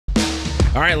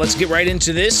All right, let's get right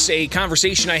into this. A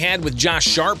conversation I had with Josh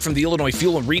Sharp from the Illinois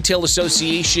Fuel and Retail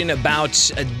Association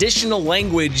about additional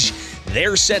language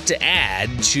they're set to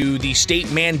add to the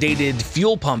state-mandated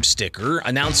fuel pump sticker,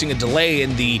 announcing a delay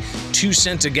in the 2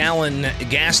 cent a gallon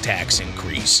gas tax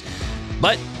increase.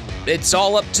 But it's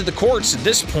all up to the courts at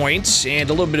this point, and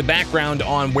a little bit of background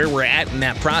on where we're at in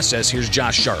that process. Here's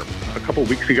Josh Sharp. A couple of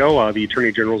weeks ago, the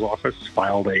Attorney General's office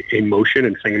filed a motion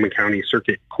in Sangamon County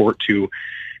Circuit Court to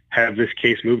have this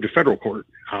case moved to federal court.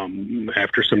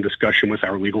 After some discussion with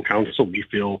our legal counsel, we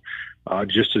feel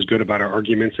just as good about our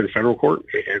arguments in federal court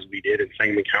as we did in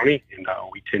Sangamon County, and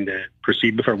we tend to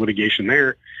proceed with our litigation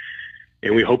there.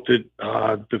 And we hope that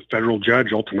the federal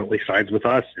judge ultimately sides with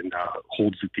us and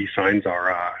holds that these signs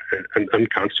are an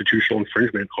unconstitutional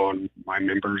infringement on my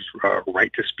members'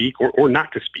 right to speak or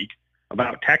not to speak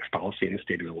about tax policy in the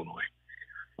state of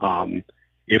Illinois.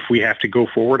 If we have to go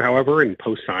forward, however, and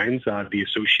post signs, the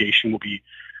association will be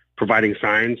providing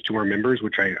signs to our members,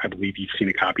 which I believe you've seen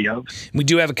a copy of. We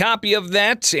do have a copy of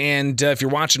that, and if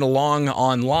you're watching along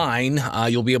online,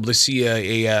 you'll be able to see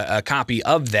a copy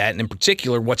of that, and in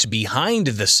particular, what's behind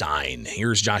the sign.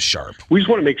 Here's Josh Sharp. We just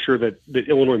want to make sure that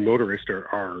Illinois motorists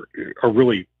are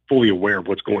really fully aware of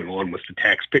what's going on with the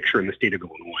tax picture in the state of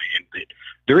Illinois, and that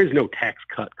there is no tax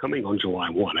cut coming on July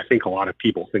 1. I think a lot of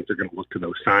people think they're going to look to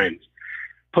those signs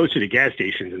posted at gas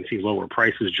stations and see lower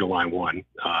prices July 1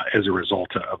 as a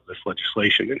result of this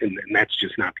legislation, and that's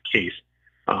just not the case.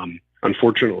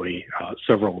 Unfortunately,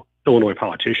 several Illinois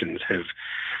politicians have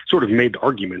sort of made the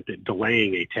argument that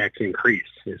delaying a tax increase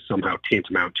is somehow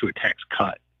tantamount to a tax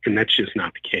cut, and that's just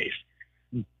not the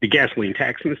case. The gasoline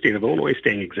tax in the state of Illinois is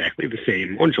staying exactly the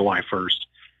same on July 1st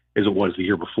as it was the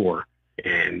year before,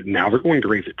 and now they're going to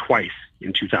raise it twice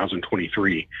in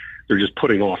 2023. They're just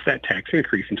putting off that tax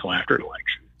increase until after an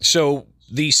election. So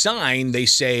the sign, they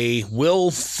say,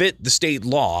 will fit the state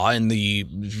law, and the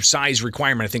size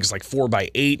requirement, I think, is like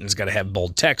 4x8, and it's got to have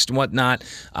bold text and whatnot.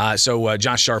 So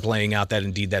Josh Sharp laying out that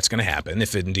indeed that's going to happen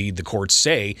if indeed the courts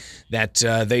say that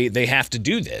they have to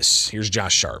do this. Here's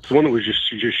Josh Sharp. The one that was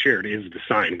just shared is the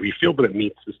sign. We feel that it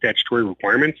meets the statutory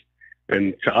requirements,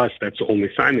 and to us, that's the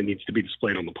only sign that needs to be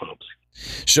displayed on the pumps.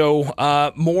 So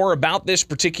more about this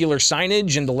particular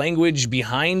signage and the language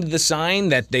behind the sign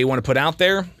that they want to put out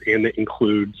there? And it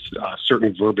includes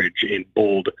certain verbiage in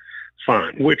bold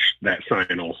font, which that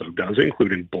sign also does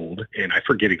include in bold. And I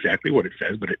forget exactly what it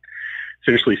says, but it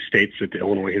essentially states that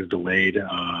Illinois has delayed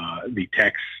the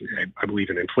tax, I believe,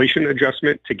 an inflation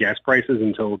adjustment to gas prices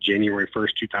until January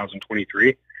 1st,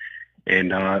 2023.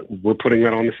 And we're putting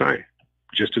that on the sign,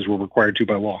 just as we're required to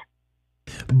by law.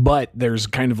 But there's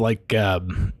kind of like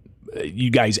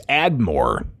you guys add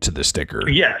more to the sticker.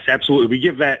 Yes, absolutely. We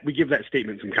give that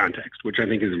statement some context, which I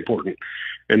think is important,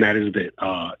 and that is that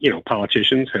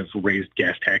politicians have raised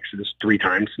gas taxes 3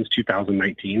 times since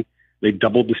 2019. They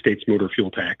doubled the state's motor fuel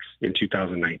tax in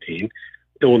 2019.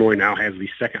 Illinois now has the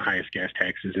second highest gas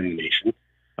taxes in the nation.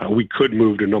 We could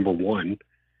move to number 1,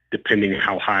 depending on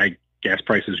how high gas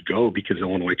prices go, because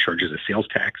Illinois charges a sales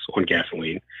tax on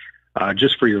gasoline.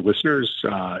 Just for your listeners,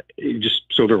 just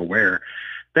so they're aware,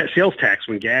 that sales tax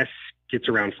when gas gets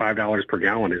around $5 per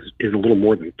gallon is a little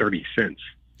more than 30 cents.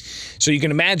 So you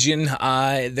can imagine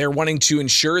they're wanting to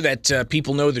ensure that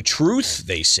people know the truth,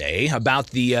 they say, about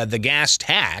the gas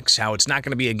tax, how it's not going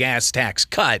to be a gas tax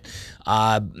cut.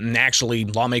 Actually,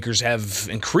 lawmakers have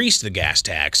increased the gas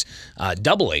tax,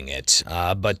 doubling it.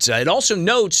 But it also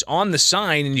notes on the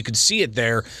sign, and you can see it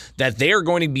there, that they are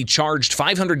going to be charged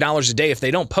 $500 a day if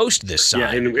they don't post this sign.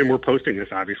 Yeah, and we're posting this,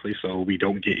 obviously, so we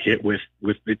don't get hit with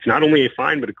it's not only a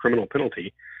fine, but a criminal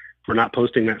penalty for not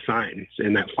posting that sign,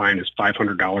 and that fine is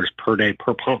 $500 per day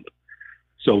per pump.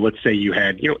 So let's say you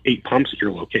had 8 pumps at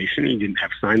your location and you didn't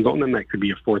have signs on them, that could be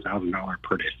a $4,000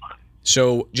 per day fine.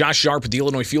 So Josh Sharp with the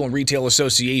Illinois Fuel and Retail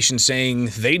Association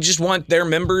saying they just want their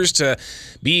members to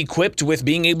be equipped with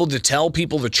being able to tell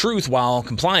people the truth while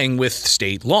complying with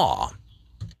state law.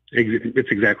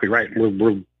 It's exactly right.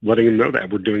 We're letting them know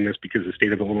that we're doing this because the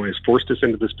state of Illinois has forced us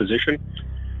into this position.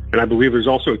 And I believe there's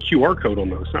also a QR code on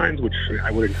those signs, which I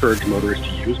would encourage motorists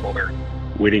to use while they're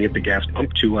waiting at the gas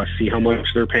pump to see how much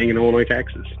they're paying in Illinois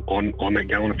taxes on that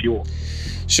gallon of fuel.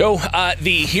 So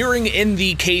the hearing in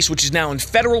the case, which is now in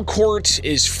federal court,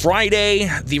 is Friday.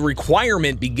 The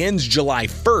requirement begins July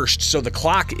 1st, so the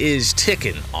clock is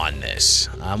ticking on this.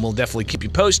 We'll definitely keep you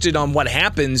posted on what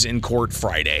happens in court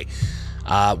Friday.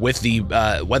 with the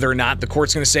whether or not the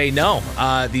court's going to say no.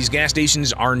 These gas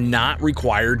stations are not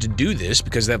required to do this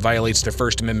because that violates their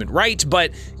First Amendment right.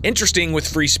 But interesting with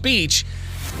free speech,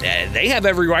 they have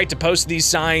every right to post these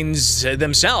signs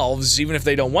themselves, even if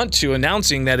they don't want to,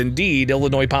 announcing that indeed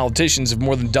Illinois politicians have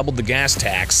more than doubled the gas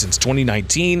tax since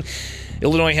 2019.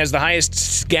 Illinois has the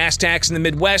highest gas tax in the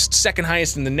Midwest, second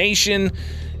highest in the nation,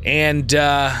 and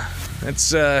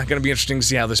it's going to be interesting to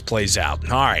see how this plays out.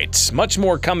 All right, much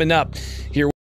more coming up here.